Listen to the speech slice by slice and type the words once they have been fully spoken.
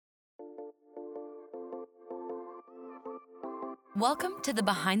Welcome to the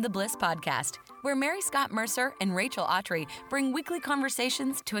Behind the Bliss podcast, where Mary Scott Mercer and Rachel Autry bring weekly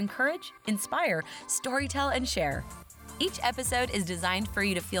conversations to encourage, inspire, storytell, and share. Each episode is designed for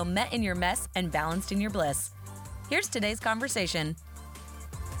you to feel met in your mess and balanced in your bliss. Here's today's conversation.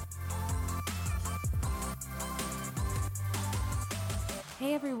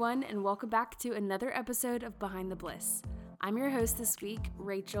 Hey everyone, and welcome back to another episode of Behind the Bliss. I'm your host this week,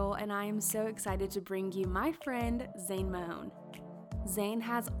 Rachel, and I am so excited to bring you my friend, Zane Mahone. Zane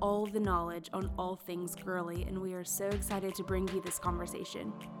has all the knowledge on all things girly, and we are so excited to bring you this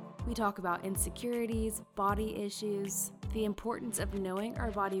conversation. We talk about insecurities, body issues, the importance of knowing our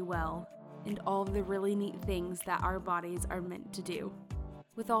body well, and all of the really neat things that our bodies are meant to do.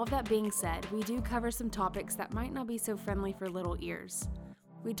 With all of that being said, we do cover some topics that might not be so friendly for little ears.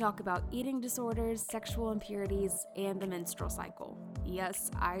 We talk about eating disorders, sexual impurities, and the menstrual cycle.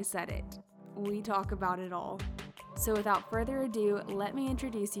 Yes, I said it. We talk about it all. So without further ado, let me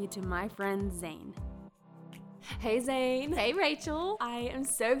introduce you to my friend Zane. Hey Zane. Hey Rachel. I am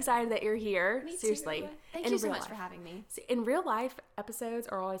so excited that you're here. Me Seriously. too. Thank you so much for having me. In real life, episodes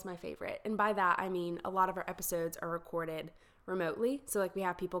are always my favorite. And by that, I mean a lot of our episodes are recorded remotely. So like we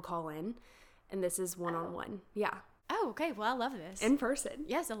have people call in, and this is one-on-one. Yeah. Oh, okay. Well, I love this. In person.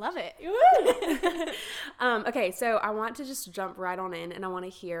 Yes, I love it. Okay, so I want to just jump right on in, and I want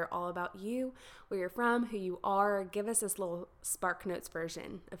to hear all about you, where you're from, who you are. Give us this little Spark Notes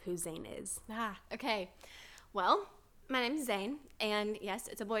version of who Zane is. Okay. Well, my name is Zane, and yes,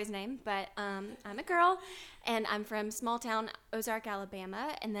 it's a boy's name, but I'm a girl, and I'm from small town Ozark,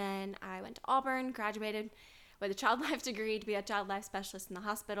 Alabama, and then I went to Auburn, graduated with a child life degree to be a child life specialist in the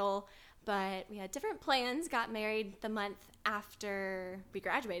hospital, but we had different plans, got married the month after we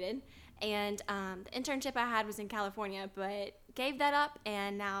graduated, and the internship I had was in California, but gave that up,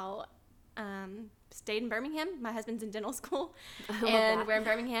 and now stayed in Birmingham. My husband's in dental school, and we're in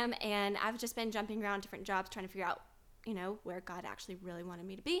Birmingham, and I've just been jumping around different jobs trying to figure out, you know, where God actually really wanted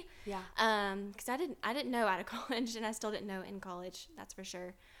me to be. Yeah. Because I didn't know out of college, and I still didn't know in college, that's for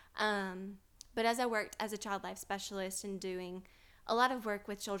sure. But as I worked as a child life specialist and doing a lot of work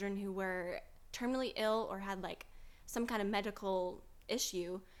with children who were terminally ill or had like some kind of medical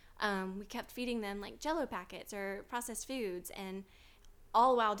issue, we kept feeding them like Jell-O packets or processed foods. And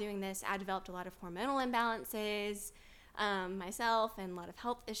all while doing this, I developed a lot of hormonal imbalances myself and a lot of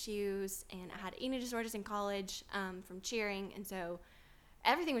health issues. And I had eating disorders in college from cheering. And so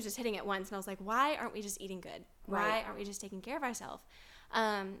everything was just hitting at once. And I was like, why aren't we just eating good? Why aren't we just taking care of ourselves?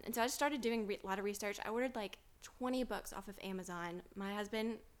 And so I just started doing a lot of research. I ordered like 20 books off of Amazon. My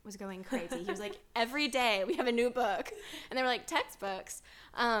husband was going crazy. He was like, every day we have a new book. And they were like textbooks.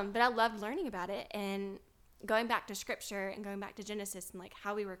 But I loved learning about it and going back to scripture and going back to Genesis and like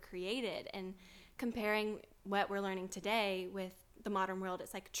how we were created and comparing what we're learning today with the modern world.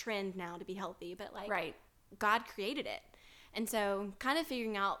 It's like trend now to be healthy, but like God created it. And so kind of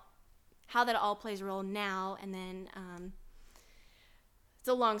figuring out how that all plays a role now. And then it's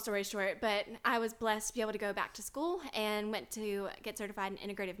a long story short, but I was blessed to be able to go back to school and went to get certified in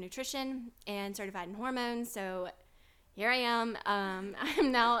integrative nutrition and certified in hormones. So here I am. I'm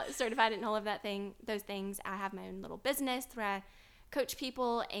now certified in all of those things. I have my own little business where I coach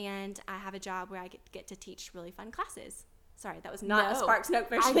people, and I have a job where I get to teach really fun classes. Sorry, that was not a Sparks Note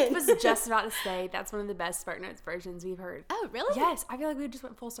version. I was just about to say that's one of the best Spark Notes versions we've heard. Oh, really? Yes, I feel like we just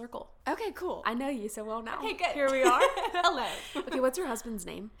went full circle. Okay, cool. I know you so well now. Okay, good. Here we are. Hello. Okay, what's your husband's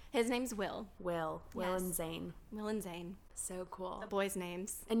name? His name's Will. Will Yes. and Zane. Will and Zane. So cool. The boys'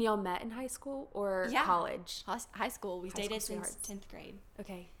 names. And y'all met in high school or Yeah. college? High school. We dated school since 10th grade.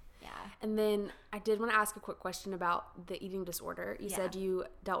 Okay. Yeah. And then I did want to ask a quick question about the eating disorder. You said you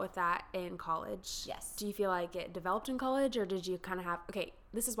dealt with that in college. Yes. Do you feel like it developed in college, or did you kind of have... Okay,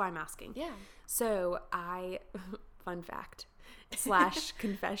 this is why I'm asking. Yeah. So fun fact /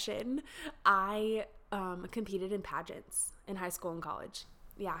 confession, I competed in pageants in high school and college.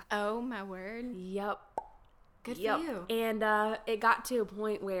 Yeah. Oh, my word. Yep. Good for you. And it got to a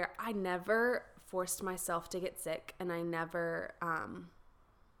point where I never forced myself to get sick, and I never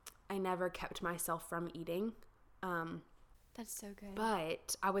kept myself from eating. That's so good.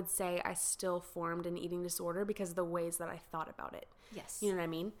 But I would say I still formed an eating disorder because of the ways that I thought about it. Yes. You know what I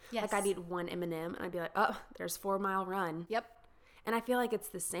mean? Yes. Like I'd eat one M&M and I'd be like, oh, there's 4 Mile Run. Yep. And I feel like it's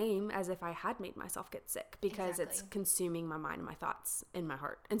the same as if I had made myself get sick because it's Exactly. consuming my mind and my thoughts in my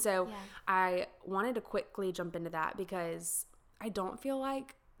heart. And so I wanted to quickly jump into that because I don't feel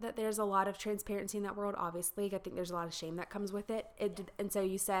like that there's a lot of transparency in that world, obviously. I think there's a lot of shame that comes with it. And so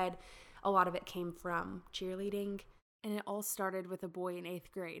you said a lot of it came from cheerleading. And it all started with a boy in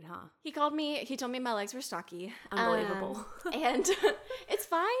 8th grade, huh? He told me my legs were stocky. Unbelievable. And it's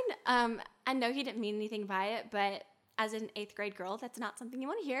fine. I know he didn't mean anything by it, but as an 8th grade girl, that's not something you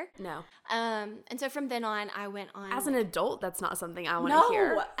want to hear. No. And so from then on, I went on. As an adult, that's not something I want to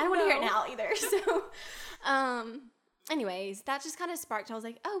hear. No, I don't want to hear it now either. So, anyways, that just kind of sparked. I was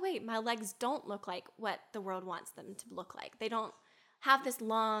like, oh, wait, my legs don't look like what the world wants them to look like. They don't have this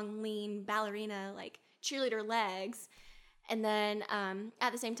long, lean ballerina, like cheerleader legs. And then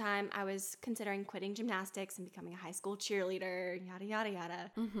at the same time, I was considering quitting gymnastics and becoming a high school cheerleader, yada, yada,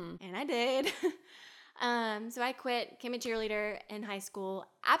 yada. Mm-hmm. And I did. So I quit, became a cheerleader in high school,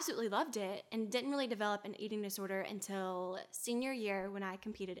 absolutely loved it, and didn't really develop an eating disorder until senior year when I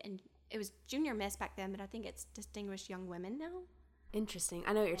competed in, it was junior miss back then, but I think it's distinguished young women now. Interesting.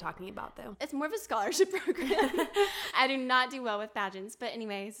 I know what you're talking about, though. It's more of a scholarship program. I do not do well with pageants, but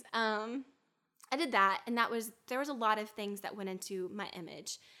anyways, I did that, and there was a lot of things that went into my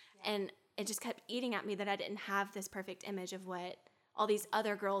image, and it just kept eating at me that I didn't have this perfect image of what all these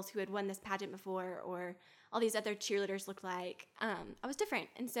other girls who had won this pageant before or all these other cheerleaders looked like. I was different,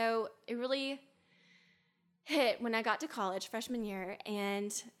 and so it really hit when I got to college freshman year,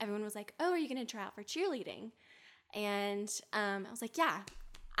 and everyone was like, oh, are you going to try out for cheerleading? And I was like, yeah,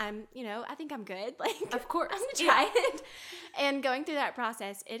 I think I'm good. Like, of course. I'm going to try it. And going through that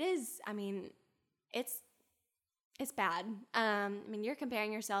process, it's bad. You're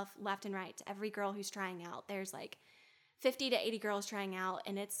comparing yourself left and right to every girl who's trying out. There's like 50 to 80 girls trying out,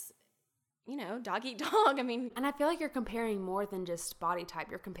 and it's, dog eat dog. And I feel like you're comparing more than just body type.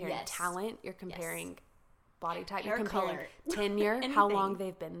 You're comparing talent. You're comparing body type. Hair you're comparing color. Tenure, how long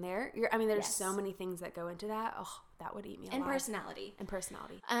they've been there. There's so many things that go into that. Oh, that would eat me alive. And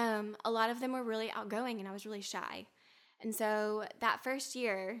personality. A lot of them were really outgoing, and I was really shy. And so that first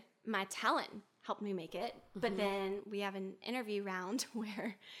year, my talent helped me make it. But then we have an interview round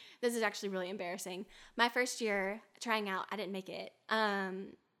where this is actually really embarrassing. My first year trying out, I didn't make it.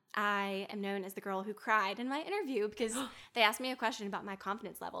 I am known as the girl who cried in my interview because they asked me a question about my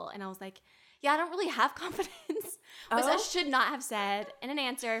confidence level. And I was like, yeah, I don't really have confidence, which I should not have said in an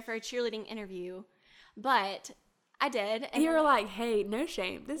answer for a cheerleading interview. But I did. And you were like, hey, no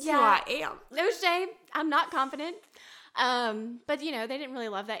shame. This is who I am. No shame. I'm not confident. But they didn't really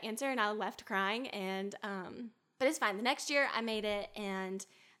love that answer, and I left crying, and, but it's fine. The next year I made it, and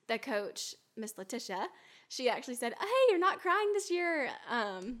the coach, Miss Letitia, she actually said, hey, you're not crying this year.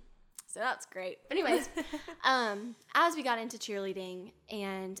 So that's great. But anyways, as we got into cheerleading,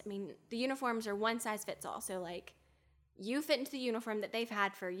 and the uniforms are one size fits all. So like, you fit into the uniform that they've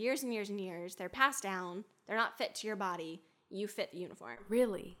had for years and years and years. They're passed down. They're not fit to your body. You fit the uniform.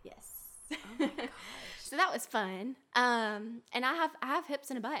 Really? Yes. Oh my gosh. So that was fun. And I have hips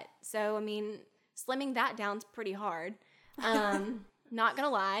and a butt. So, slimming that down's pretty hard. Not gonna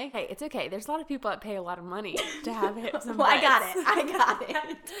lie. Hey, it's okay. There's a lot of people that pay a lot of money to have hips and well, butts. I got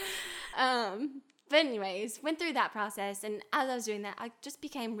it. But anyways, went through that process. And as I was doing that, I just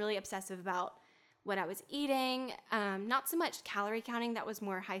became really obsessive about what I was eating. Not so much calorie counting. That was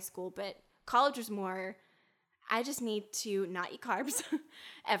more high school. But college was more, I just need to not eat carbs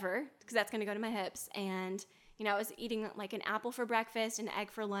ever because that's going to go to my hips. And, I was eating like an apple for breakfast, an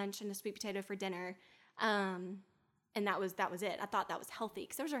egg for lunch, and a sweet potato for dinner. And that was it. I thought that was healthy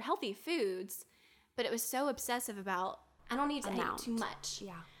because those are healthy foods, but it was so obsessive about, I don't need to eat too much.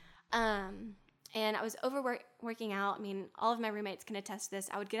 Yeah. And I was working out. All of my roommates can attest to this.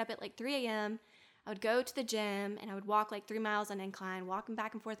 I would get up at like 3 a.m. I would go to the gym and I would walk like 3 miles on incline, walking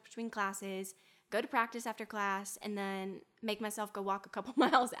back and forth between classes, go to practice after class, and then make myself go walk a couple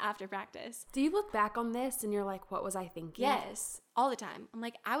miles after practice. Do you look back on this and you're like, what was I thinking? Yes, all the time. I'm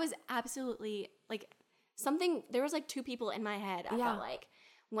like, I was absolutely like there was like 2 people in my head. I felt like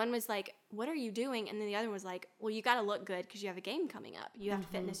one was like, what are you doing? And then the other was like, well, you got to look good because you have a game coming up. You have to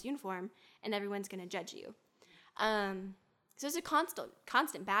fit in this uniform and everyone's going to judge you. So it's a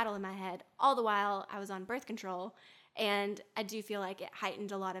constant battle in my head. All the while I was on birth control. And I do feel like it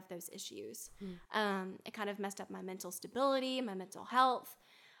heightened a lot of those issues. It kind of messed up my mental stability, my mental health.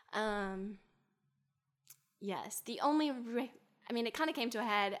 Yes, it kind of came to a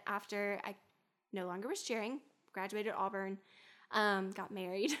head after I no longer was cheering, graduated Auburn, got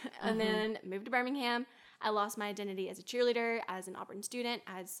married, and then moved to Birmingham. I lost my identity as a cheerleader, as an Auburn student,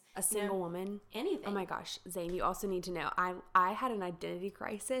 as a single woman. Anything. Oh my gosh, Zane, you also need to know, I had an identity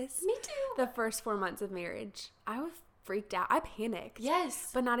crisis. Me too. The first 4 months of marriage. I was freaked out. I panicked.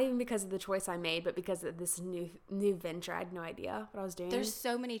 Yes. But not even because of the choice I made, but because of this new venture. I had no idea what I was doing. There's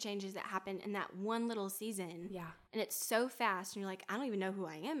so many changes that happen in that one little season. Yeah. And it's so fast, and you're like, I don't even know who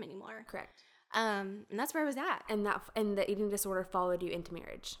I am anymore. Correct. And that's where I was at. And the eating disorder followed you into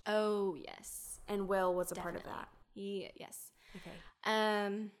marriage. Oh, yes. And Will was a Definitely. part of that. Yes.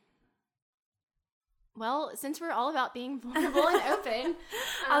 Okay. Well, since we're all about being vulnerable and open.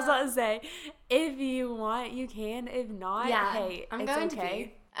 I was about to say, if you want, you can. If not, hey, I'm it's going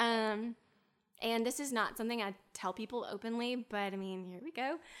okay. to be. And this is not something I tell people openly, but I mean, here we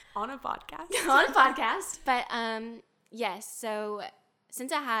go. On a podcast. On a podcast. But yes, so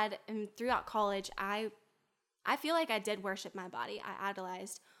since I had, and throughout college, I feel like I did worship my body. I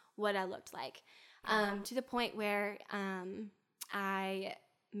idolized what I looked like. To the point where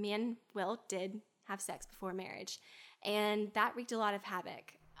me and Will did have sex before marriage. And that wreaked a lot of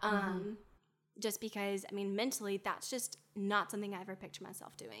havoc. Just because, I mean, mentally, that's just not something I ever pictured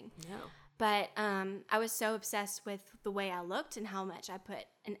myself doing. No. But I was so obsessed with the way I looked and how much I put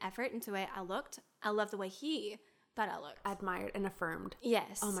an effort into the way I looked. I loved the way he thought I looked. Admired and affirmed.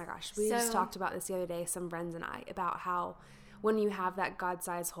 Yes. Oh my gosh. We just talked about this the other day, some friends and I, about how when you have that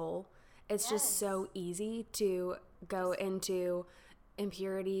God-sized hole, it's just so easy to go into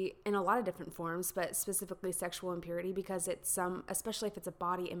impurity in a lot of different forms, but specifically sexual impurity, because it's especially if it's a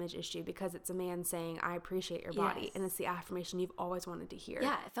body image issue, because it's a man saying, I appreciate your body. Yes. And it's the affirmation you've always wanted to hear.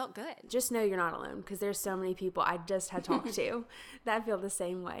 Yeah, it felt good. Just know you're not alone, because there's so many people I just had talked to that feel the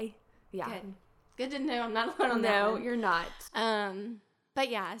same way. Yeah. Good to know I'm not alone on that No, one. you're not. But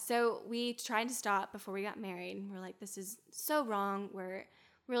yeah, so we tried to stop before we got married. We're like, this is so wrong. We're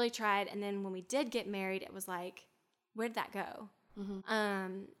really tried. And then when we did get married, it was like, where did that go?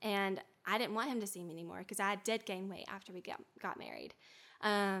 And I didn't want him to see me anymore because I did gain weight after we got married.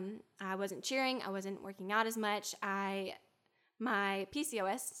 I wasn't cheering. I wasn't working out as much. My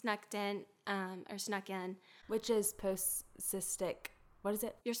PCOS snuck in. Which is post-cystic. What is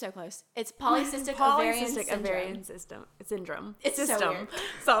it? You're so close. It's polycystic ovarian syndrome. Ovarian syndrome. It's system. so weird.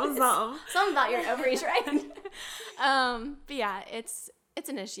 Something. Something about your ovaries, right? But yeah, it's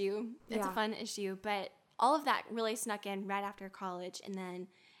an issue. It's a fun issue, but all of that really snuck in right after college, and then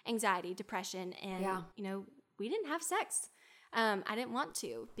anxiety, depression, and we didn't have sex. I didn't want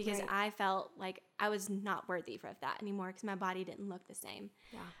to because I felt like I was not worthy of that anymore because my body didn't look the same.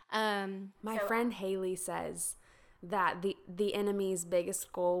 Yeah. My friend Haley says that the enemy's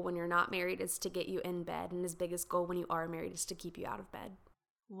biggest goal when you're not married is to get you in bed, and his biggest goal when you are married is to keep you out of bed.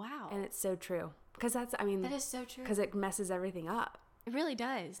 Wow. And it's so true. Because that is so true. Because it messes everything up. It really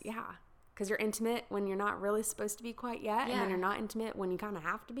does. Yeah. Because you're intimate when you're not really supposed to be quite yet, and then you're not intimate when you kind of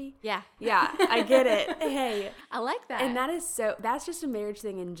have to be. Yeah. Yeah, I get it. Hey. I like that. And that's just a marriage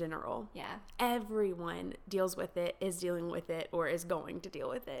thing in general. Yeah. Everyone deals with it, is dealing with it, or is going to deal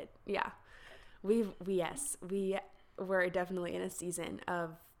with it. Yeah. We were definitely in a season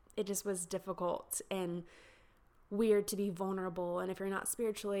of, it just was difficult and weird to be vulnerable. And if you're not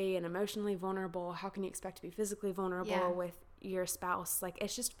spiritually and emotionally vulnerable, how can you expect to be physically vulnerable with your spouse? Like,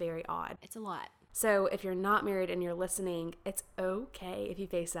 it's just very odd. It's a lot. So if you're not married and you're listening, it's okay if you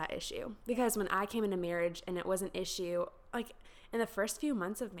face that issue. Because when I came into marriage and it was an issue, like in the first few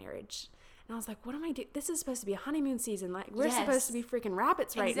months of marriage, and I was like, what am I doing? This is supposed to be a honeymoon season. Like, we're supposed to be freaking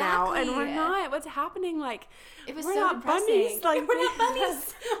rabbits right now. And we're not. What's happening? Like, it was we're so not depressing. bunnies. Like, we're not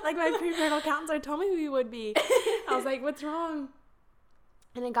bunnies. Like, my premarital counselor told me we would be. I was like, what's wrong?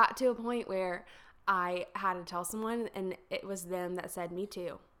 And it got to a point where I had to tell someone, and it was them that said, me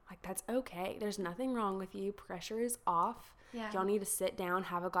too. Like, that's okay. There's nothing wrong with you. Pressure is off. Yeah. Y'all need to sit down,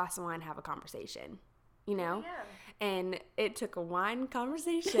 have a glass of wine, have a conversation. You know? And it took a wine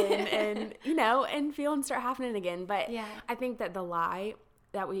conversation and, and feelings start happening again. But I think that the lie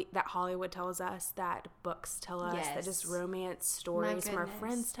that Hollywood tells us, that books tell us, that just romance stories from our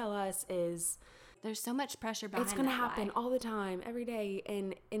friends tell us is, there's so much pressure behind it. It's going to happen all the time, every day.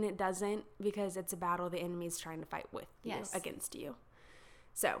 And it doesn't, because it's a battle the enemy's trying to fight with you, against you.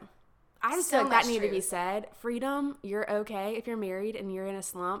 So I just feel like that needed to be said. Freedom, you're okay. If you're married and you're in a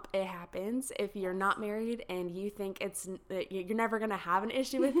slump, it happens. If you're not married and you think you're never going to have an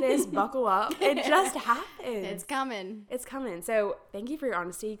issue with this, buckle up. It just happens. It's coming. It's coming. So thank you for your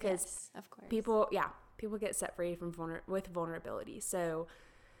honesty, because of course. people get set free from vulnerability. So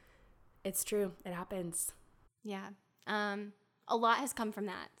it's true. It happens. Yeah. A lot has come from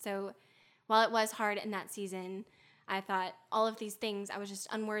that. So while it was hard in that season, I thought all of these things, I was just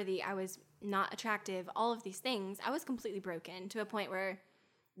unworthy. I was not attractive. All of these things, I was completely broken to a point where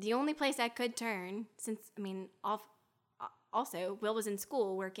the only place I could turn, also Will was in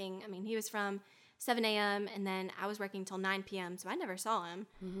school working. I mean, he was from 7 a.m. and then I was working till 9 p.m. So I never saw him.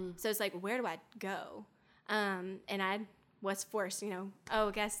 Mm-hmm. So it's like, where do I go? And I was forced,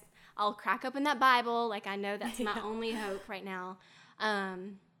 I guess I'll crack open that Bible. Like, I know that's my only hope right now.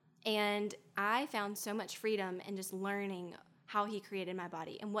 And I found so much freedom in just learning how he created my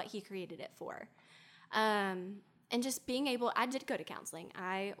body and what he created it for. And just being able, I did go to counseling.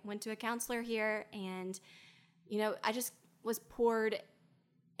 I went to a counselor here, and, I just was poured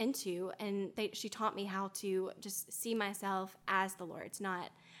into, and she taught me how to just see myself as the Lord's, not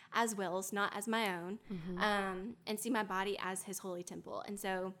as Will's, not as my own, and see my body as his holy temple. And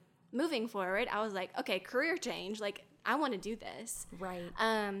so moving forward, I was like, okay, career change, like I want to do this. Right.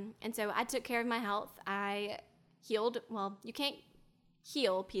 And so I took care of my health. I healed, well, you can't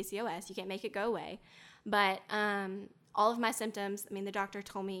heal PCOS, you can't make it go away, but all of my symptoms, the doctor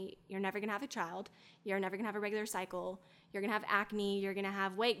told me, you're never going to have a child, you're never going to have a regular cycle, you're going to have acne, you're going to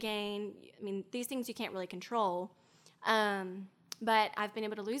have weight gain. These things you can't really control. But I've been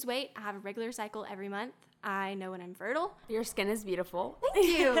able to lose weight. I have a regular cycle every month. I know when I'm fertile. Your skin is beautiful.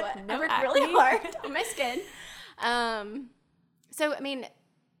 Thank you. I worked really hard on my skin. So,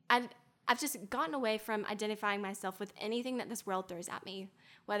 I've just gotten away from identifying myself with anything that this world throws at me,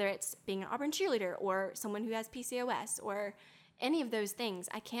 whether it's being an Auburn cheerleader or someone who has PCOS or any of those things.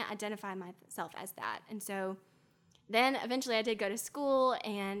 I can't identify myself as that. And so then eventually I did go to school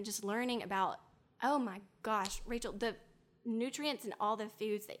and just learning about, oh my gosh, Rachel, the nutrients and all the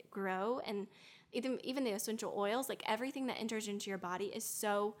foods that grow, and even the essential oils, like everything that enters into your body is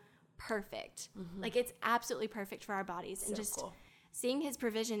so perfect. Like it's absolutely perfect for our bodies. And just cool. Seeing his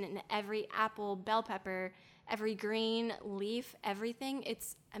provision in every apple, bell pepper, every green leaf, everything,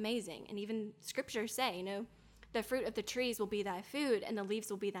 it's amazing. And even scriptures say, the fruit of the trees will be thy food and the leaves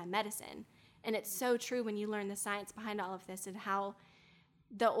will be thy medicine. And it's so true when you learn the science behind all of this and how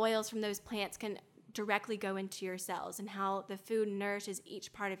the oils from those plants can directly go into your cells and how the food nourishes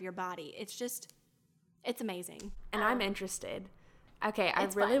each part of your body. It's amazing. And I'm interested. Okay, I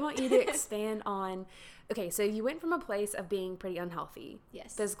really want you to expand on, so you went from a place of being pretty unhealthy.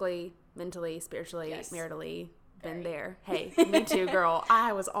 Yes. Physically, mentally, spiritually, maritally, been there. Hey, Very. Me too, girl.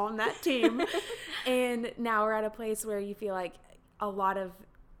 I was on that team. And now we're at a place where you feel like a lot of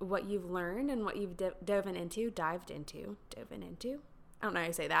what you've learned and what you've dove into. I don't know how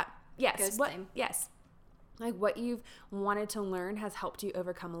you say that. Yes. Yes. Like what you've wanted to learn has helped you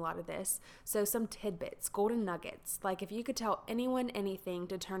overcome a lot of this. So some tidbits, golden nuggets. Like if you could tell anyone anything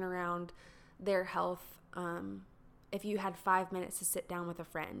to turn around their health, if you had 5 minutes to sit down with a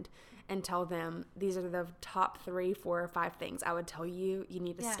friend and tell them these are the top 3, 4, or 5 things I would tell you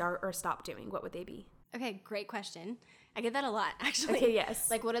need to start or stop doing, what would they be? Okay, great question. I get that a lot, actually. Okay, yes.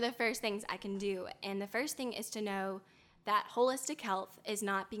 Like, what are the first things I can do? And the first thing is to know that holistic health is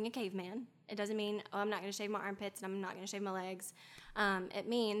not being a caveman. It doesn't mean, I'm not going to shave my armpits and I'm not going to shave my legs. It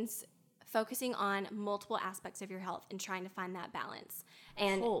means focusing on multiple aspects of your health and trying to find that balance.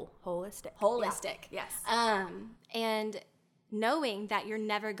 And holistic. Yeah. Yes. And knowing that you're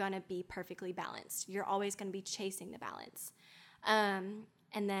never going to be perfectly balanced. You're always going to be chasing the balance. And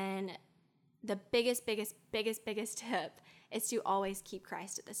then the biggest tip is to always keep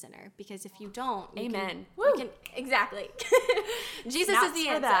Christ at the center, because if you don't, Amen. Exactly. Jesus Snaps is the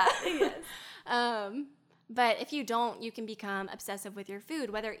for answer. That. Yes. But if you don't, you can become obsessive with your food,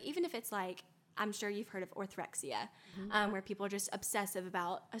 whether even if it's like, I'm sure you've heard of orthorexia, where people are just obsessive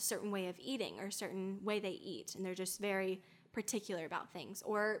about a certain way of eating or a certain way they eat, and they're just very particular about things,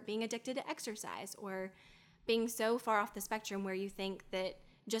 or being addicted to exercise, or being so far off the spectrum where you think that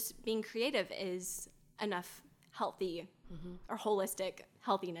just being creative is enough healthy or holistic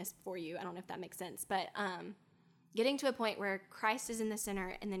healthiness for you. I don't know if that makes sense, but getting to a point where Christ is in the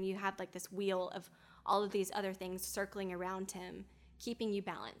center, and then you have like this wheel of all of these other things circling around him, keeping you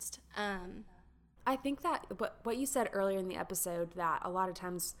balanced. I think that what you said earlier in the episode, that a lot of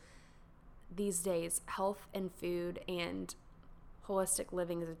times these days, health and food and holistic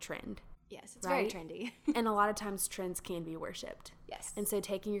living is a trend. Yes, it's right? very trendy. And a lot of times trends can be worshipped. Yes. And so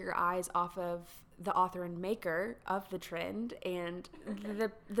taking your eyes off of the author and maker of the trend and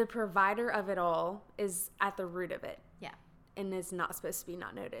the provider of it all is at the root of it. Yeah. And is not supposed to be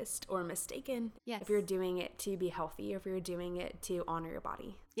not noticed or mistaken. Yes. If you're doing it to be healthy, or if you're doing it to honor your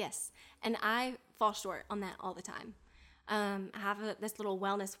body. Yes. And I fall short on that all the time. I have this little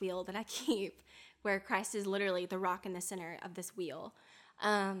wellness wheel that I keep where Christ is literally the rock in the center of this wheel.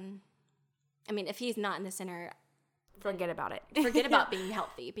 If he's not in the center, forget about it. Forget about being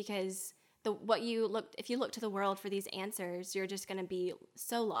healthy, because if you look to the world for these answers, you're just going to be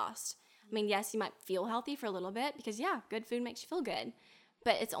so lost. Yes, you might feel healthy for a little bit because, good food makes you feel good,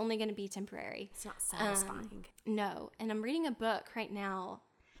 but it's only going to be temporary. It's not satisfying. No. And I'm reading a book right now.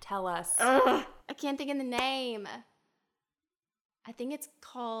 Tell us. I can't think of the name. I think it's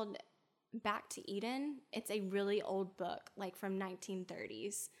called Back to Eden. It's a really old book, like from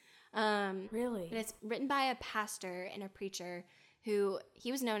 1930s. Really? And it's written by a pastor and a preacher who,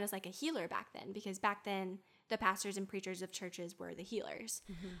 he was known as like a healer back then, because back then the pastors and preachers of churches were the healers.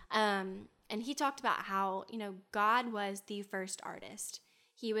 And he talked about how, God was the first artist.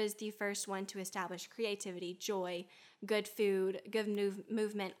 He was the first one to establish creativity, joy, good food, good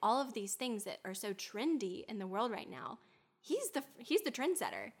movement, all of these things that are so trendy in the world right now. He's the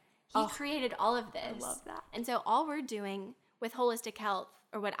trendsetter. He created all of this. I love that. And so all we're doing with holistic health,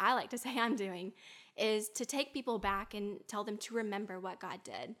 or what I like to say I'm doing, is to take people back and tell them to remember what God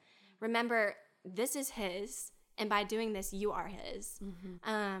did. Remember, this is his, and by doing this, you are his.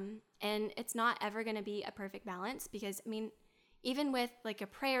 And it's not ever going to be a perfect balance, because, even with like a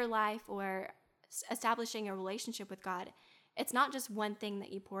prayer life or establishing a relationship with God, it's not just one thing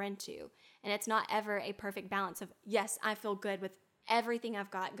that you pour into. And it's not ever a perfect balance of, yes, I feel good with everything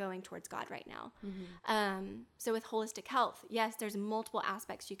I've got going towards God right now. So with holistic health, yes, there's multiple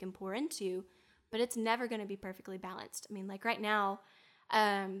aspects you can pour into, but it's never going to be perfectly balanced. Like right now,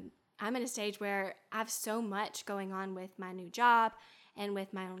 I'm in a stage where I have so much going on with my new job and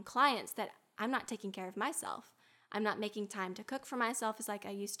with my own clients that I'm not taking care of myself. I'm not making time to cook for myself as like I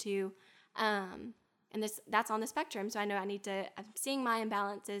used to. And that's on the spectrum. So I know I'm seeing my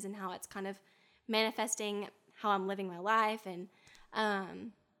imbalances and how it's kind of manifesting how I'm living my life. And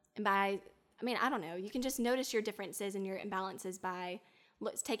I don't know, you can just notice your differences and your imbalances by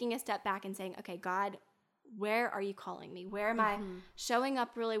taking a step back and saying, okay, God, where are you calling me? Where am I showing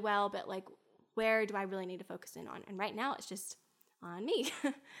up really well, but like, where do I really need to focus in on? And right now it's just on me,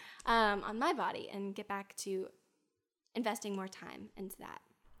 on my body, and get back to investing more time into that.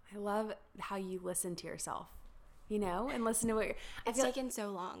 I love how you listen to yourself, and listen to what you're... It's taken so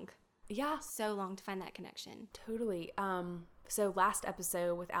long. Yeah. So long to find that connection. Totally. So last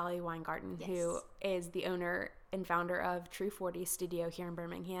episode with Allie Weingarten, who is the owner and founder of True 40 Studio here in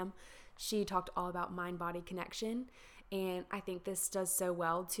Birmingham, she talked all about mind-body connection. And I think this does so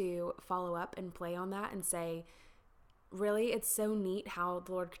well to follow up and play on that and say, really, it's so neat how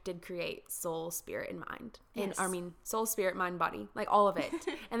the Lord did create soul, spirit, and mind. Yes. And soul, spirit, mind, body, like all of it.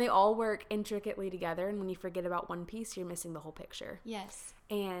 And they all work intricately together. And when you forget about one piece, you're missing the whole picture. Yes.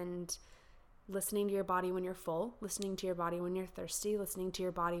 And listening to your body when you're full, listening to your body when you're thirsty, listening to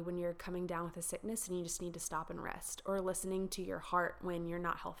your body when you're coming down with a sickness and you just need to stop and rest, or listening to your heart when you're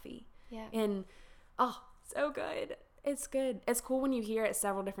not healthy. Yeah. And, so good. It's good. It's cool when you hear it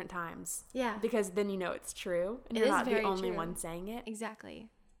several different times. Yeah. Because then you know it's true. And It you're is not the very only true. one saying it. Exactly.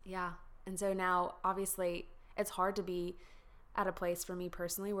 Yeah. And so now, obviously, it's hard to be at a place for me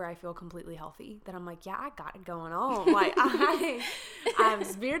personally where I feel completely healthy. That I'm like, yeah, I got it going on. Like, I'm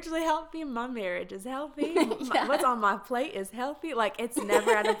spiritually healthy. My marriage is healthy. What's on my plate is healthy. Like, it's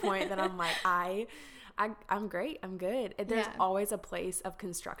never at a point that I'm like, I'm great. I'm good. There's always a place of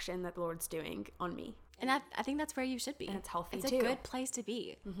construction that the Lord's doing on me. And I think that's where you should be. And it's healthy, It's too. a good place to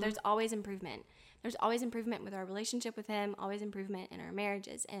be. There's always improvement. There's always improvement with our relationship with him, always improvement in our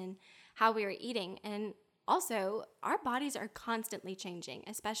marriages and how we are eating. And also, our bodies are constantly changing,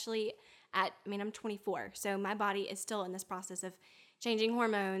 especially I'm 24, so my body is still in this process of changing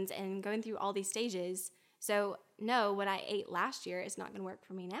hormones and going through all these stages. So, no, what I ate last year is not going to work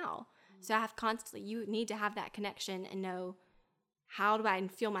for me now. So you need to have that connection and know, how do I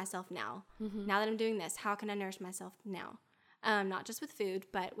feel myself now? Now that I'm doing this, how can I nourish myself now? Not just with food,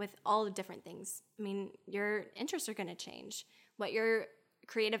 but with all the different things. Your interests are going to change. What your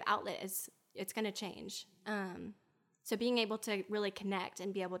creative outlet is, it's going to change. So being able to really connect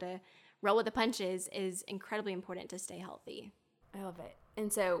and be able to roll with the punches is incredibly important to stay healthy. I love it.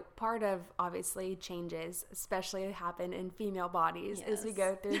 And so part of, obviously, changes, especially happen in female bodies, as we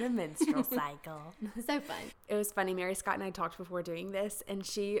go through the menstrual cycle. So fun. It was funny. Mary Scott and I talked before doing this, and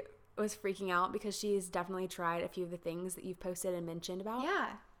she was freaking out because she's definitely tried a few of the things that you've posted and mentioned about. Yeah.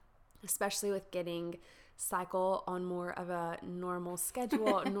 Especially with getting cycle on more of a normal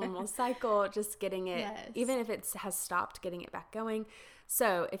schedule, a normal cycle, just getting it, even if it has stopped, getting it back going.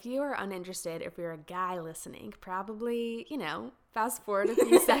 So if you are uninterested, if you're a guy listening, probably, fast forward a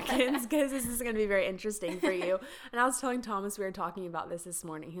few seconds because this is going to be very interesting for you. And I was telling Thomas, we were talking about this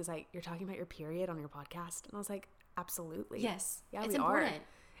morning. He was like, you're talking about your period on your podcast? And I was like, absolutely. Yes. Yeah, it's we important. are.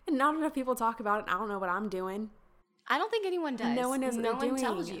 And not enough people talk about it. I don't know what I'm doing. I don't think anyone does. No one knows what they're doing. No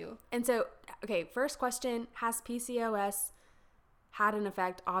one tells you. And so, okay, first question, has PCOS had an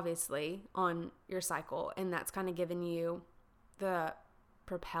effect, obviously, on your cycle? And that's kind of given you the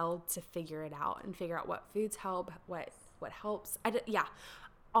propelled to figure it out and figure out what foods help, what helps.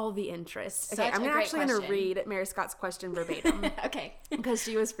 All the interest. Okay, I'm actually going to read Mary Scott's question verbatim. Okay. Because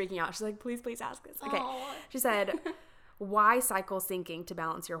she was freaking out. She's like, please ask this. Okay. Aww. She said, why cycle syncing to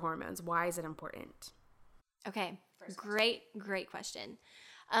balance your hormones? Why is it important? Okay. Great question.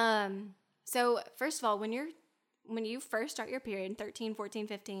 So first of all, when you first start your period, 13, 14,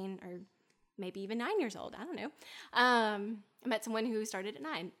 15, or maybe even 9 years old, I don't know. I met someone who started at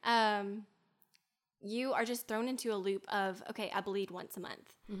 9. You are just thrown into a loop of, okay, I bleed once a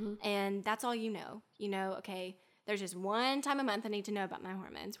month. Mm-hmm. And that's all you know. You know, okay, there's just one time a month I need to know about my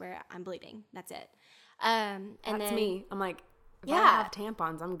hormones where I'm bleeding. That's it. And that's me. I'm like, if Yeah. I have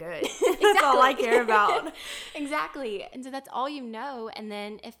tampons, I'm good. That's all I care about. Exactly. And so that's all you know. And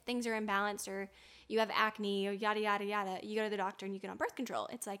then if things are imbalanced or you have acne or yada, yada, yada, you go to the doctor and you get on birth control.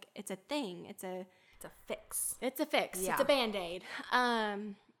 It's like, it's a thing. It's a fix. Yeah. It's a Band-Aid.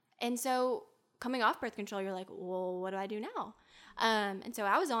 And so coming off birth control, you're like, well, what do I do now? And so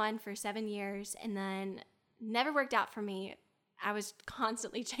I was on for 7 years and then never worked out for me. I was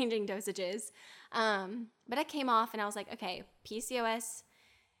constantly changing dosages. But I came off and I was like, okay, PCOS,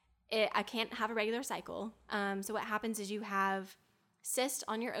 I can't have a regular cycle. So what happens is you have cysts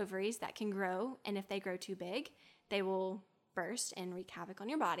on your ovaries that can grow. And if they grow too big, they will burst and wreak havoc on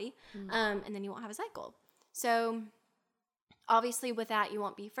your body. And then you won't have a cycle. So obviously with that, you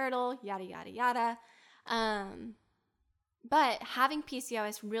won't be fertile, yada, yada, yada. But having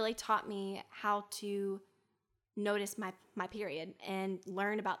PCOS really taught me how to notice my period and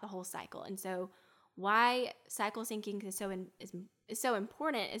learn about the whole cycle. And so why cycle syncing is so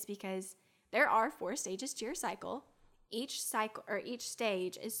important is because there are 4 stages to your cycle. Each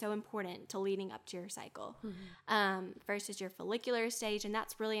stage is so important to leading up to your cycle. Mm-hmm. First is your follicular stage, and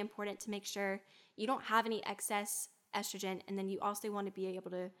that's really important to make sure you don't have any excess estrogen, and then you also want to be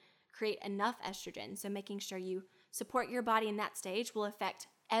able to create enough estrogen. So making sure you support your body in that stage will affect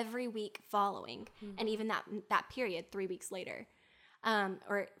every week following, and even that period 3 weeks later.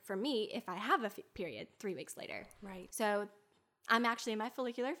 Or for me, if I have a period 3 weeks later. Right. So I'm actually in my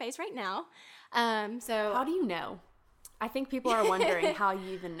follicular phase right now. So how do you know? I think people are wondering how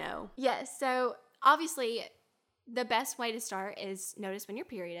you even know. Yes. So obviously the best way to start is notice when your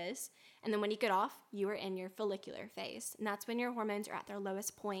period is. And then when you get off, you are in your follicular phase. And that's when your hormones are at their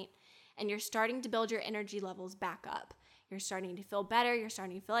lowest point and you're starting to build your energy levels back up. You're starting to feel better. You're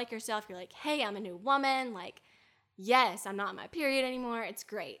starting to feel like yourself. You're like, hey, I'm a new woman. Like, yes, I'm not on my period anymore. It's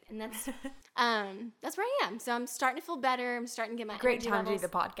great. And that's where I am. So I'm starting to feel better. I'm starting to get my great energy time levels. to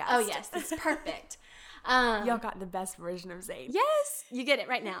do the podcast. Oh, yes. It's perfect. Y'all got the best version of Zane. Yes, you get it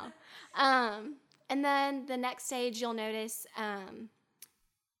right now. And then the next stage you'll notice,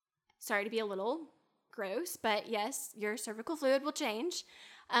 sorry to be a little gross, but yes, your cervical fluid will change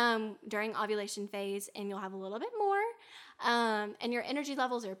during ovulation phase and you'll have a little bit more. And your energy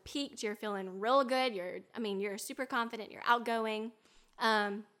levels are peaked. You're feeling real good. You're super confident. You're outgoing,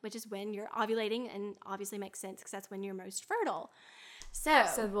 which is when you're ovulating, and obviously makes sense because that's when you're most fertile. So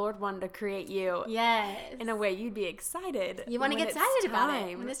the Lord wanted to create you in a way you'd be excited. You want to get excited about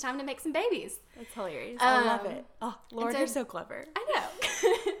it when it's time to make some babies. That's hilarious. I love it. Oh, Lord, you're so clever. I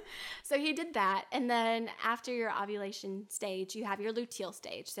know. So he did that. And then after your ovulation stage, you have your luteal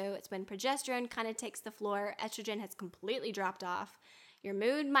stage. So it's when progesterone kind of takes the floor. Estrogen has completely dropped off. Your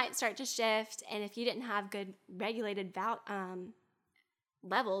mood might start to shift. And if you didn't have good regulated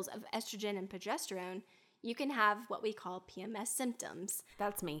levels of estrogen and progesterone, you can have what we call PMS symptoms.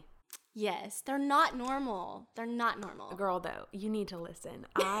 That's me. Yes, they're not normal. They're not normal. Girl, though, you need to listen.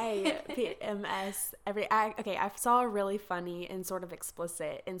 PMS I saw a really funny and sort of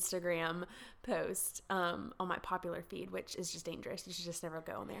explicit Instagram post on my popular feed, which is just dangerous. You should just never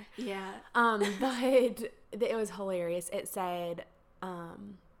go on there. Yeah. But it was hilarious. It said,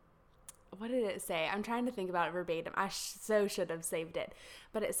 what did it say? I'm trying to think about it verbatim. I should have saved it.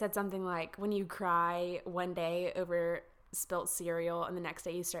 But it said something like, when you cry one day over spilt cereal and the next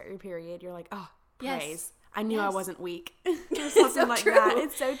day you start your period, you're like, oh, praise. Yes. I knew I wasn't weak. Or something like that.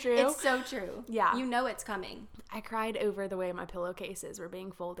 It's so true. It's so true. Yeah. You know it's coming. I cried over the way my pillowcases were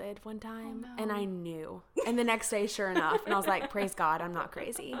being folded one time. Oh, no. And I knew. And the next day, sure enough. And I was like, praise God, I'm not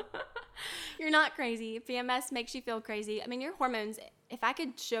crazy. You're not crazy. PMS makes you feel crazy. I mean, your hormones, if I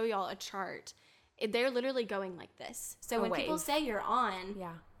could show y'all a chart, they're literally going like this. So when people say you're on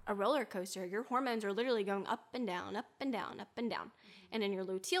a roller coaster, your hormones are literally going up and down, up and down, up and down. And in your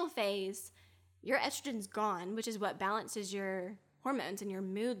luteal phase, your estrogen's gone, which is what balances your hormones and your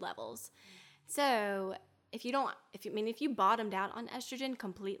mood levels. So if you bottomed out on estrogen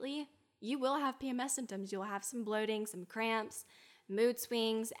completely, you will have PMS symptoms. You'll have some bloating, some cramps, mood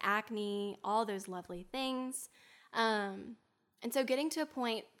swings, acne, all those lovely things. And so getting to a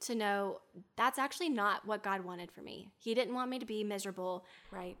point to know that's actually not what God wanted for me. He didn't want me to be miserable.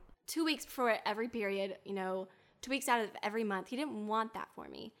 Right. 2 weeks before every period, 2 weeks out of every month. He didn't want that for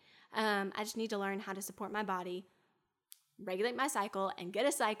me. I just need to learn how to support my body, regulate my cycle, and get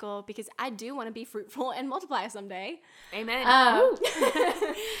a cycle because I do want to be fruitful and multiply someday. Amen.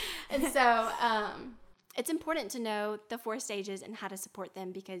 And so it's important to know the 4 stages and how to support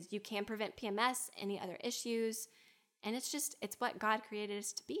them because you can prevent PMS, any other issues, and it's what God created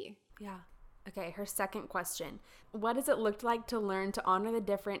us to be. Yeah. Okay, her second question. What does it look like to learn to honor the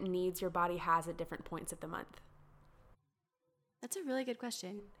different needs your body has at different points of the month? That's a really good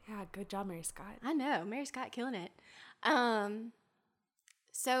question. Yeah, good job, Mary Scott. I know, Mary Scott killing it.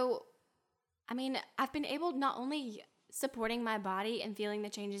 So, I mean, I've been able not only supporting my body and feeling the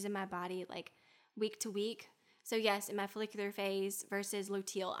changes in my body like week to week. So yes, in my follicular phase versus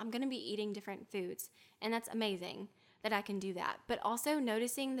luteal, I'm going to be eating different foods, and that's amazing that I can do that. But also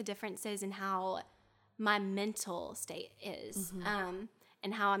noticing the differences in how my mental state is,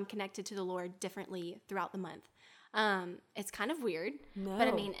 and how I'm connected to the Lord differently throughout the month. It's kind of weird, but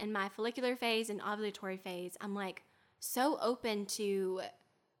I mean, in my follicular phase and ovulatory phase, I'm like so open to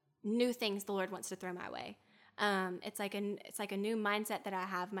new things the Lord wants to throw my way. It's like a new mindset that I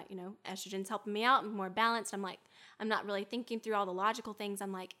have. My, estrogen's helping me out. I'm more balanced. I'm not really thinking through all the logical things.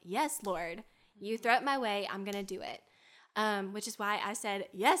 I'm like, yes, Lord, you throw it my way. I'm going to do it. Which is why I said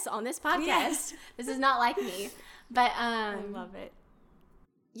yes on this podcast. Yes. This is not like me, but, I love it.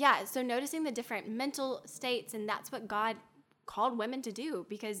 Yeah. So noticing the different mental states, and that's what God called women to do,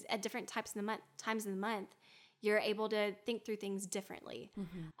 because at different times in the month, you're able to think through things differently.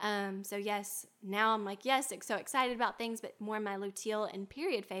 So yes, now I'm like, yes, so excited about things, but more in my luteal and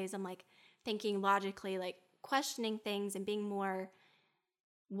period phase, I'm like thinking logically, like questioning things and being more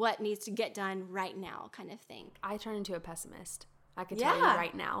what needs to get done right now kind of thing. I turn into a pessimist. I can tell you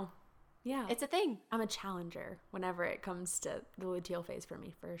right now. Yeah. It's a thing. I'm a challenger whenever it comes to the luteal phase for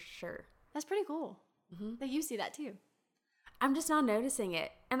me, for sure. That's pretty cool that you see that too. I'm just not noticing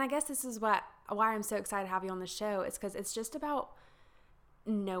it. And I guess this is why I'm so excited to have you on the show. It's because it's just about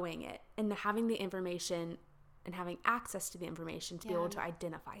knowing it and having the information and having access to the information to be able to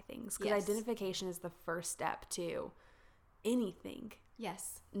identify things. Because identification is the first step to anything.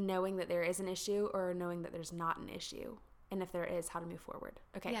 Yes. Knowing that there is an issue or knowing that there's not an issue. And if there is, how to move forward.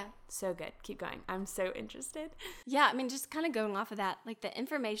 Okay. Yeah. So good. Keep going. I'm so interested. Yeah. I mean, just kind of going off of that, like the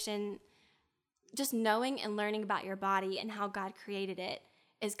information, just knowing and learning about your body and how God created it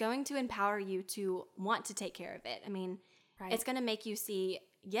is going to empower you to want to take care of it. I mean, it's going to make you see,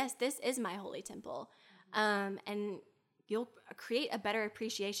 yes, this is my holy temple. And you'll create a better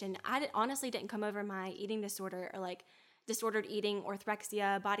appreciation. I honestly didn't come over my eating disorder or like disordered eating,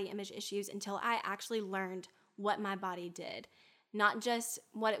 orthorexia, body image issues until I actually learned what my body did. Not just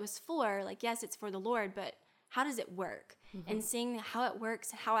what it was for, like, yes, it's for the Lord, but how does it work? And seeing how it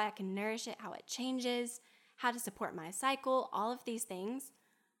works, how I can nourish it, how it changes, how to support my cycle, all of these things.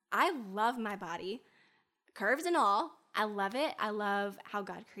 I love my body, curves and all. I love it. I love how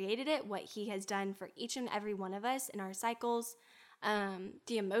God created it, what He has done for each and every one of us in our cycles,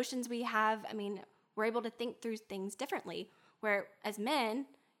 the emotions we have. I mean, we're able to think through things differently, where as men,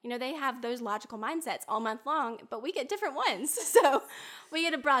 they have those logical mindsets all month long, but we get different ones. So we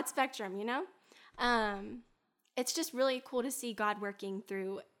get a broad spectrum, It's just really cool to see God working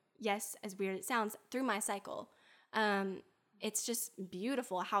through, yes, as weird as it sounds, through my cycle. It's just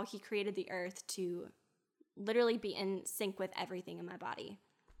beautiful how He created the earth to literally be in sync with everything in my body.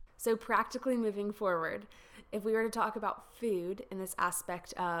 So practically moving forward, if we were to talk about food in this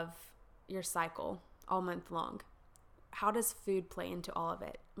aspect of your cycle all month long, how does food play into all of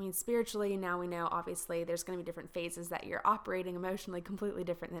it? I mean, spiritually, now we know, obviously, there's going to be different phases that you're operating emotionally completely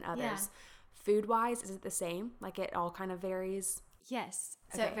different than others. Yeah. Food-wise, is it the same? Like it all kind of varies? Yes.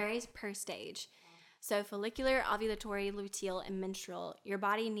 So it varies per stage. So follicular, ovulatory, luteal, and menstrual, your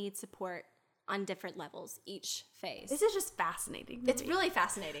body needs support on different levels each phase. This is just fascinating. It's really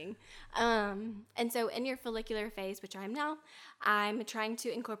fascinating. And so in your follicular phase, which I am now, I'm trying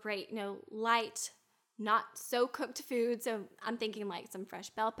to incorporate, light, not so cooked food. So I'm thinking like some fresh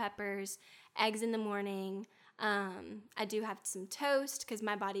bell peppers, eggs in the morning. I do have some toast because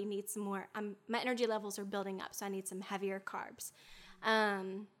my body needs some more. My energy levels are building up, so I need some heavier carbs.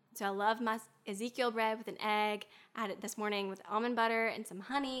 So I love my Ezekiel bread with an egg. I had it this morning with almond butter and some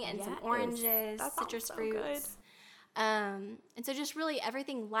honey and some oranges, citrus fruits. And so just really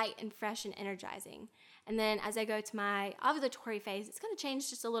everything light and fresh and energizing. And then as I go to my ovulatory phase, it's going to change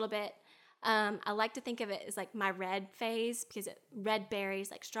just a little bit. I like to think of it as like my red phase because red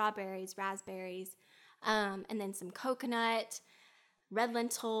berries like strawberries, raspberries, and then some coconut, red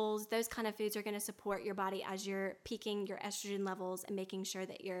lentils. Those kind of foods are going to support your body as you're peaking your estrogen levels and making sure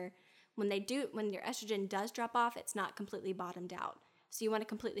that you're when your estrogen does drop off, it's not completely bottomed out. So you want to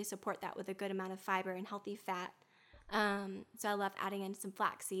completely support that with a good amount of fiber and healthy fat. So I love adding in some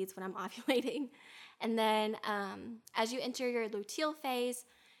flax seeds when I'm ovulating. And then as you enter your luteal phase,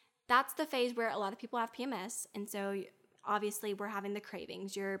 that's the phase where a lot of people have PMS. And so obviously we're having the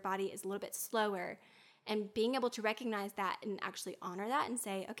cravings. Your body is a little bit slower. And being able to recognize that and actually honor that and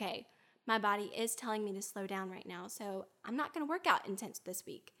say, okay, my body is telling me to slow down right now. So I'm not going to work out intense this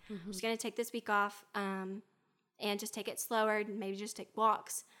week. I'm just going to take this week off and just take it slower, maybe just take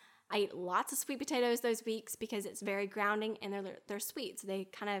walks. I eat lots of sweet potatoes those weeks because it's very grounding and they're sweet. So they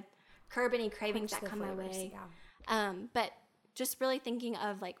kind of curb any cravings that come my way. Yeah. But just really thinking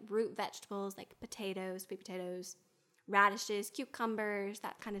of like root vegetables like potatoes, sweet potatoes, radishes, cucumbers,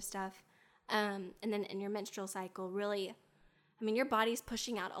 that kind of stuff. And then in your menstrual cycle, really, I mean, your body's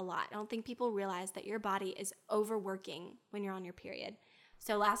pushing out a lot. I don't think people realize that your body is overworking when you're on your period.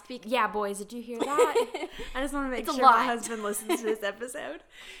 So last week... Yeah, boys, did you hear that? I just want to make sure my husband listens to this episode.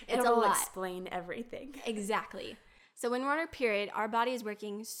 It will explain everything. Exactly. So when we're on our period, our body is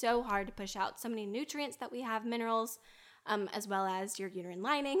working so hard to push out so many nutrients that we have, minerals, as well as your uterine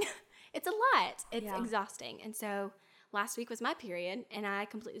lining. It's a lot. It's exhausting. And so last week was my period, and I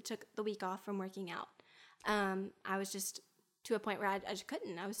completely took the week off from working out. I was just to a point where I just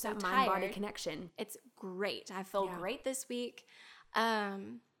couldn't. I was so tired. Mind-body connection. It's great. I feel great this week.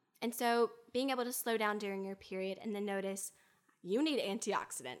 And so being able to slow down during your period and then notice you need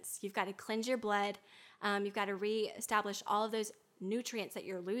antioxidants. You've got to cleanse your blood. You've got to reestablish all of those nutrients that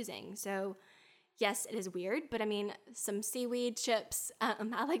you're losing. So yes, it is weird, but I mean, some seaweed chips.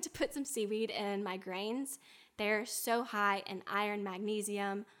 I like to put some seaweed in my grains. They're so high in iron,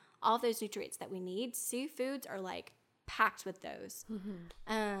 magnesium, all of those nutrients that we need. Seafoods are like packed with those.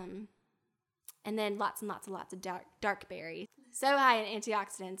 And then lots and lots and lots of dark berries. So high in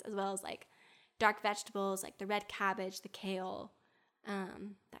antioxidants, as well as like dark vegetables, like the red cabbage, the kale,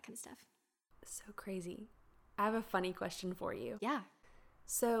 that kind of stuff. So crazy. I have a funny question for you. Yeah.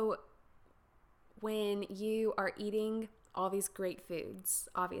 So when you are eating all these great foods,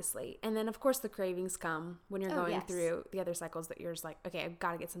 obviously, and then of course the cravings come when you're going through the other cycles that you're just like, okay, I've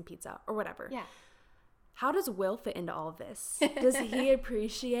got to get some pizza or whatever. Yeah. How does Will fit into all of this? Does he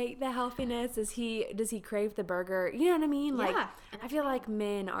appreciate the healthiness? Does he crave the burger? You know what I mean? Like, I feel like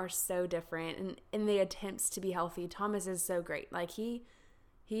men are so different, and in the attempts to be healthy, Thomas is so great. Like he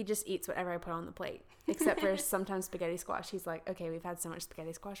just eats whatever I put on the plate, except for sometimes spaghetti squash. He's like, okay, we've had so much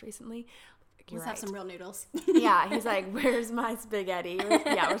spaghetti squash recently. Let's have some real noodles. Yeah, he's like, where's my spaghetti?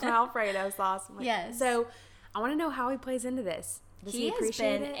 Where's my Alfredo sauce? I'm like, yes. So I want to know how he plays into this. Does he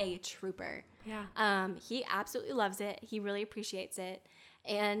appreciate has been it? a trooper. Yeah. He absolutely loves it. He really appreciates it.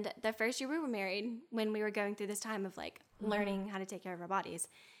 And the first year we were married, when we were going through this time of like learning how to take care of our bodies,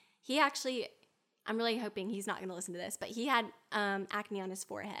 he actually, I'm really hoping he's not going to listen to this, but he had acne on his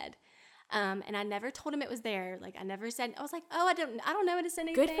forehead. And I never told him it was there. Like I never said, I was like, oh, I don't know how to send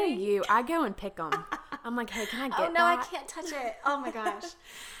anything. Good for you. I go and pick them. I'm like, hey, can I get that? Oh, no, I can't touch it. Oh my gosh.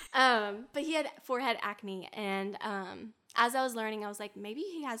 But he had forehead acne, and as I was learning, I was like, maybe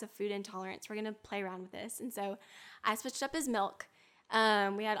he has a food intolerance. We're going to play around with this. And so I switched up his milk.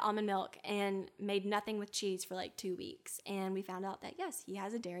 We had almond milk and made nothing with cheese for like 2 weeks. And we found out that, yes, he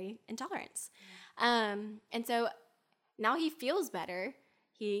has a dairy intolerance. And so now he feels better.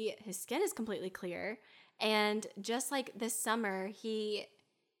 His skin is completely clear. And just like this summer,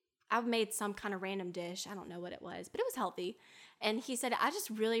 I've made some kind of random dish. I don't know what it was, but it was healthy. And he said, I just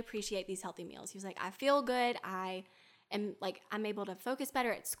really appreciate these healthy meals. He was like, I feel good. I'm able to focus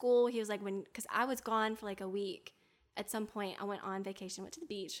better at school. He was like, because I was gone for like a week. At some point, I went on vacation, went to the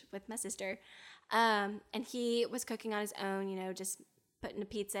beach with my sister. And he was cooking on his own, just putting a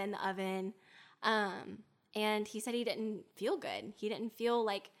pizza in the oven. And he said he didn't feel good. He didn't feel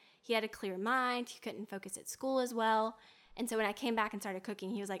like he had a clear mind. He couldn't focus at school as well. And so when I came back and started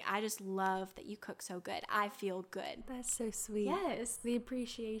cooking, he was like, I just love that you cook so good. I feel good. That's so sweet. Yes. The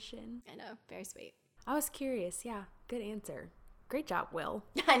appreciation. I know. Very sweet. I was curious. Yeah. Good answer. Great job, Will.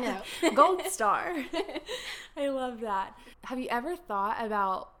 I know. Gold star. I love that. Have you ever thought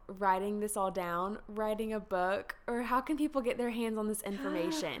about writing this all down, writing a book, or how can people get their hands on this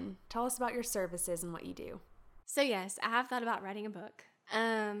information? Tell us about your services and what you do. So yes, I have thought about writing a book.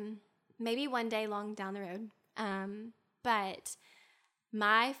 Maybe one day long down the road. But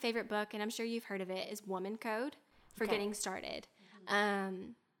my favorite book, and I'm sure you've heard of it, is Woman Code for Getting Started.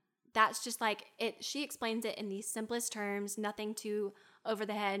 That's just like it. She explains it in the simplest terms, nothing too over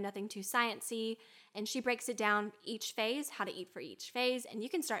the head, nothing too sciencey. And she breaks it down each phase, how to eat for each phase. And you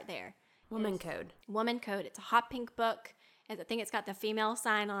can start there. Woman Code. Woman Code. It's a hot pink book. I think it's got the female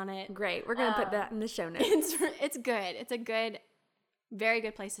sign on it. Great. We're going to put that in the show notes. It's good. It's a good, very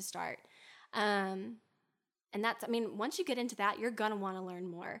good place to start. And that's, I mean, once you get into that, you're going to want to learn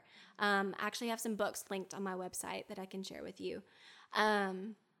more. I actually have some books linked on my website that I can share with you.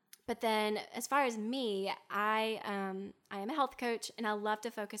 But then as far as me, I am a health coach, and I love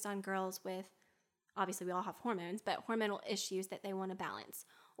to focus on girls with, obviously we all have hormones, but hormonal issues that they want to balance,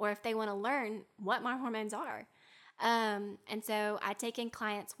 or if they want to learn what my hormones are. And so I take in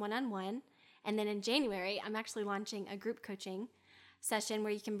clients one-on-one, and then in January, I'm actually launching a group coaching session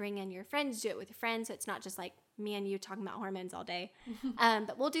where you can bring in your friends, do it with your friends, so it's not just like me and you talking about hormones all day.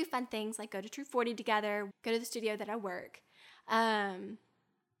 But we'll do fun things like go to True 40 together, go to the studio that I work.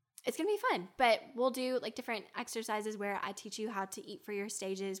 It's going to be fun, but we'll do like different exercises where I teach you how to eat for your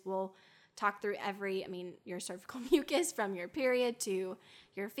stages. We'll talk through your cervical mucus from your period to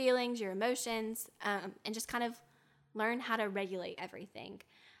your feelings, your emotions, and just kind of learn how to regulate everything.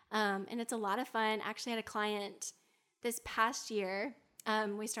 And it's a lot of fun. I actually had a client this past year.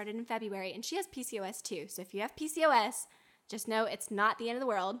 We started in February, and she has PCOS too. So if you have PCOS, just know it's not the end of the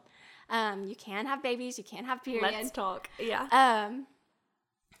world. You can have babies, you can have periods. Let's talk. Yeah.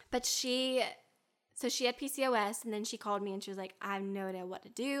 But she had PCOS, and then she called me and she was like, I have no idea what to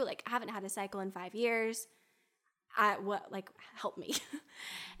do. Like, I haven't had a cycle in 5 years. Help me.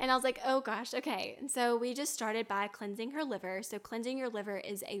 And I was like, oh gosh, okay. And so we just started by cleansing her liver. So cleansing your liver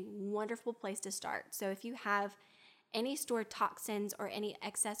is a wonderful place to start. So if you have any stored toxins or any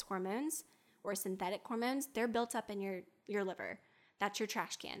excess hormones or synthetic hormones, they're built up in your liver. That's your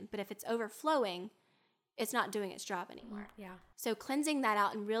trash can. But if it's overflowing, it's not doing its job anymore. Yeah. So cleansing that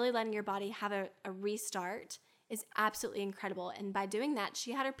out and really letting your body have a restart is absolutely incredible. And by doing that,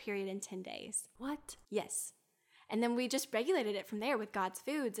 she had her period in 10 days. What? Yes. And then we just regulated it from there with God's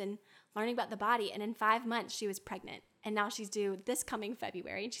foods and learning about the body. And in 5 months, she was pregnant. And now she's due this coming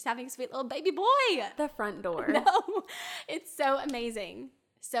February. And she's having a sweet little baby boy. The front door. No, it's so amazing.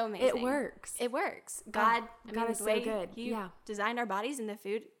 So amazing. It works. It works. God is so good. He designed our bodies and the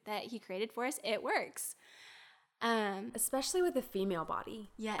food that he created for us. It works. Especially with the female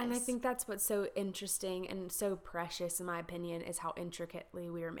body. Yes. And I think that's what's so interesting and so precious, in my opinion, is how intricately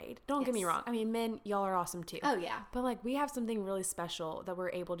we are made. Don't get me wrong. I mean, men, y'all are awesome too. Oh, yeah. But like, we have something really special that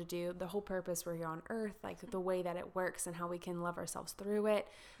we're able to do. The whole purpose we're here on earth, like the way that it works and how we can love ourselves through it.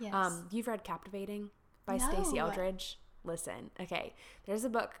 Yes. You've read Captivating by Stacey Eldridge? Listen, okay, there's a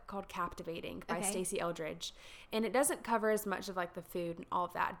book called Captivating by Stacey Eldridge, and it doesn't cover as much of like the food and all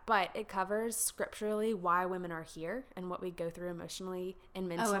of that, but it covers scripturally why women are here and what we go through emotionally and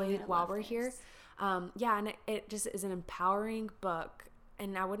mentally while we're here. And it just is an empowering book,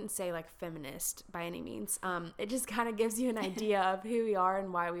 and I wouldn't say like feminist by any means. It just kind of gives you an idea of who we are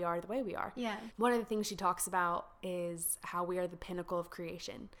and why we are the way we are. Yeah. One of the things she talks about is how we are the pinnacle of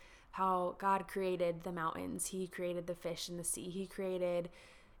creation. How God created the mountains, he created the fish in the sea, he created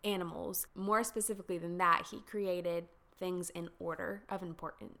animals. More specifically than that, he created things in order of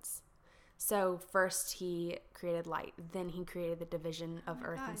importance. So first he created light, then he created the division of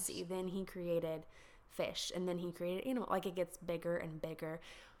earth and sea, then he created fish, and then he created animal. Like, it gets bigger and bigger.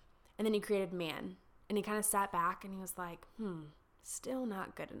 And then he created man, and he kind of sat back and he was like, still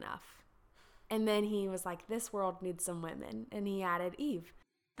not good enough. And then he was like, this world needs some women, and he added Eve.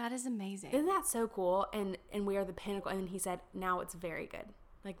 That is amazing. Isn't that so cool? And we are the pinnacle. And then he said, now it's very good.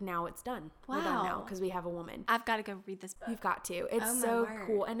 Like, now it's done. Wow. We're done now because we have a woman. I've got to go read this book. You've got to. It's so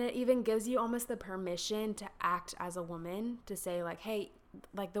cool. And it even gives you almost the permission to act as a woman, to say like, hey,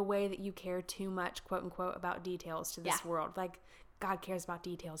 like the way that you care too much, quote unquote, about details to this world. Like, God cares about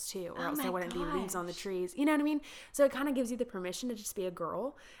details too, or else there wouldn't be leaves on the trees. You know what I mean? So it kind of gives you the permission to just be a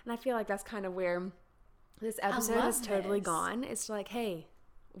girl. And I feel like that's kind of where this episode has totally gone. It's like, hey,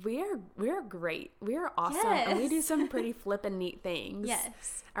 we're great. We're awesome. Yes. And we do some pretty flippin' neat things.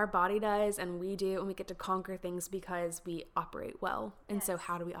 Yes. Our body does, and we do, and we get to conquer things because we operate well. And so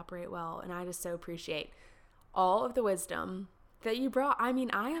how do we operate well? And I just so appreciate all of the wisdom that you brought. I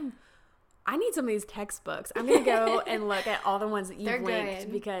mean, I need some of these textbooks. I'm going to go and look at all the ones that you've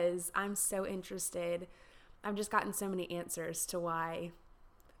linked because I'm so interested. I've just gotten so many answers to why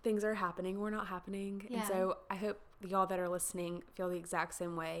things are happening or not happening. Yeah. And so I hope y'all that are listening feel the exact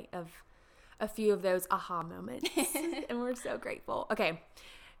same way of a few of those aha moments. And we're so grateful. Okay.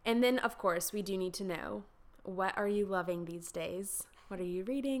 And then, of course, we do need to know, what are you loving these days? What are you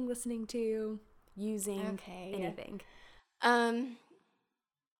reading, listening to, using, anything?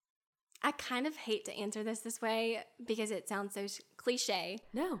 I kind of hate to answer this way because it sounds so cliche.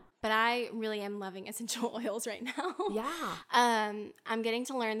 No. But I really am loving essential oils right now. Yeah. I'm getting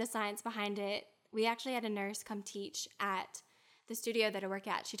to learn the science behind it. we actually had a nurse come teach at the studio that I work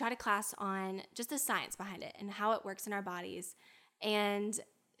at. She taught a class on just the science behind it and how it works in our bodies. And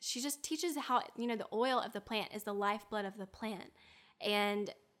she just teaches how, the oil of the plant is the lifeblood of the plant. And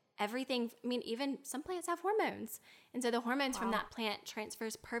everything, even some plants have hormones. And so the hormones from that plant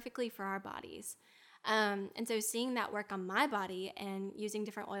transfers perfectly for our bodies. And so seeing that work on my body and using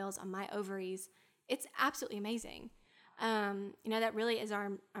different oils on my ovaries, it's absolutely amazing. That really is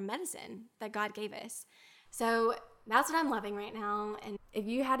our medicine that God gave us. So that's what I'm loving right now. And if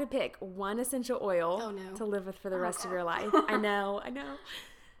you had to pick one essential oil to live with for the rest of your life, I know.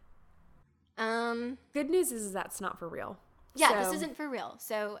 Good news is that's not for real. Yeah, this isn't for real.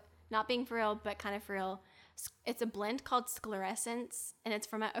 So not being for real, but kind of for real. It's a blend called Sclerescence, and it's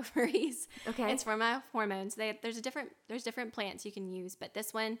for my ovaries. Okay. It's for my hormones. There's different plants you can use, but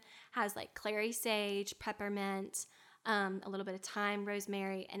this one has like clary sage, peppermint, a little bit of thyme,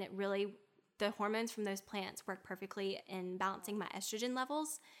 rosemary, and the hormones from those plants work perfectly in balancing my estrogen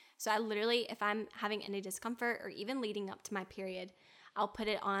levels. So I literally, if I'm having any discomfort or even leading up to my period, I'll put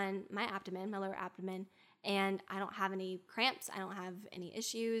it on my abdomen, my lower abdomen, and I don't have any cramps. I don't have any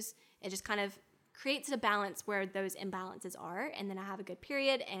issues. It just kind of creates a balance where those imbalances are, and then I have a good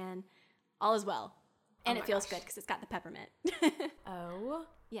period and all is well. And it feels good because it's got the peppermint. Oh.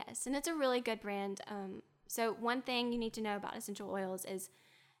 Yes, and it's a really good brand. So one thing you need to know about essential oils is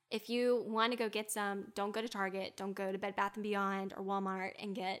if you want to go get some, don't go to Target, don't go to Bed Bath & Beyond or Walmart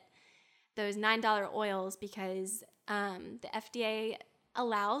and get those $9 oils, because the FDA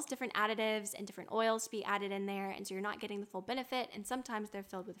allows different additives and different oils to be added in there, and so you're not getting the full benefit, and sometimes they're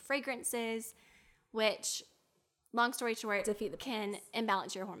filled with fragrances, which, long story short, can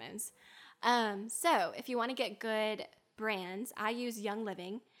imbalance your hormones. So if you want to get good brands, I use Young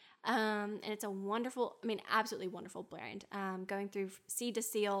Living. And it's a wonderful, absolutely wonderful brand. Going through seed to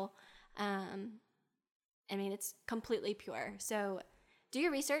seal. It's completely pure. So do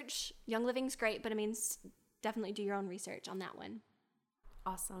your research. Young Living's great, but definitely do your own research on that one.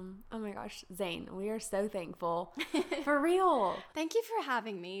 Awesome. Oh my gosh, Zane, we are so thankful. For real. Thank you for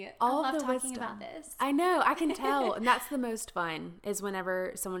having me. I love talking about this. I know, I can tell. And that's the most fun, is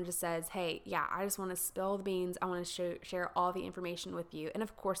whenever someone just says, hey, yeah, I just want to spill the beans. I want to share all the information with you. And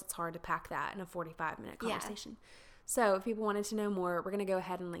of course, it's hard to pack that in a 45-minute conversation. Yeah. So if people wanted to know more, we're going to go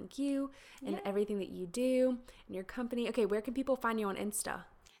ahead and link you and everything that you do and your company. Okay, where can people find you on Insta?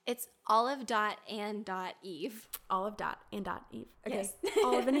 It's olive.and.eve. Olive.and.eve. Okay. Yes.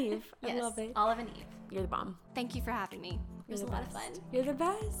 Olive and Eve. Yes. I love it. Olive and Eve. You're the bomb. Thank you for having me. It was a lot of fun. You're the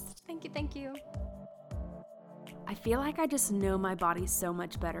best. Thank you. I feel like I just know my body so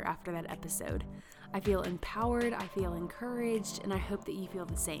much better after that episode. I feel empowered, I feel encouraged, and I hope that you feel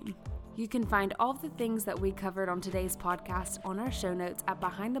the same. You can find all of the things that we covered on today's podcast on our show notes at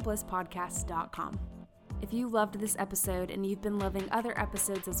behindtheblisspodcast.com. If you loved this episode and you've been loving other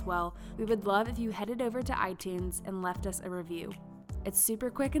episodes as well, we would love if you headed over to iTunes and left us a review. It's super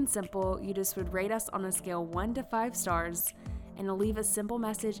quick and simple. You just would rate us on a scale 1 to 5 stars and leave a simple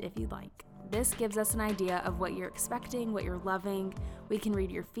message if you'd like. This gives us an idea of what you're expecting, what you're loving. We can read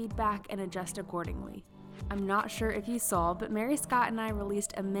your feedback and adjust accordingly. I'm not sure if you saw, but Mary Scott and I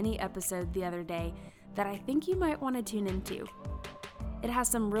released a mini episode the other day that I think you might want to tune into. It has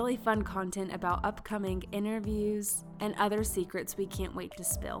some really fun content about upcoming interviews and other secrets we can't wait to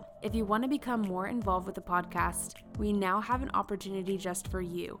spill. If you want to become more involved with the podcast, we now have an opportunity just for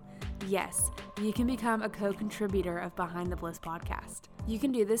you. Yes, you can become a co-contributor of Behind the Bliss podcast. You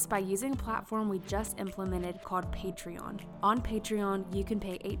can do this by using a platform we just implemented called Patreon. On Patreon, you can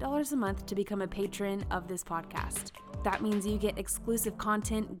pay $8 a month to become a patron of this podcast. That means you get exclusive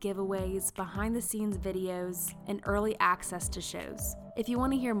content, giveaways, behind-the-scenes videos, and early access to shows. If you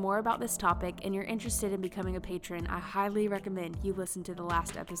want to hear more about this topic and you're interested in becoming a patron, I highly recommend you listen to the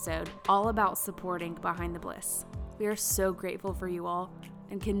last episode, all about supporting Behind the Bliss. We are so grateful for you all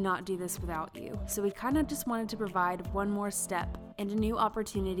and cannot do this without you. So we kind of just wanted to provide one more step and a new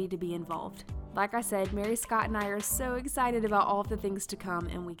opportunity to be involved. Like I said, Mary Scott and I are so excited about all of the things to come,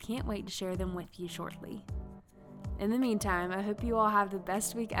 and we can't wait to share them with you shortly. In the meantime, I hope you all have the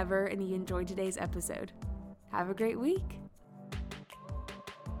best week ever and you enjoyed today's episode. Have a great week.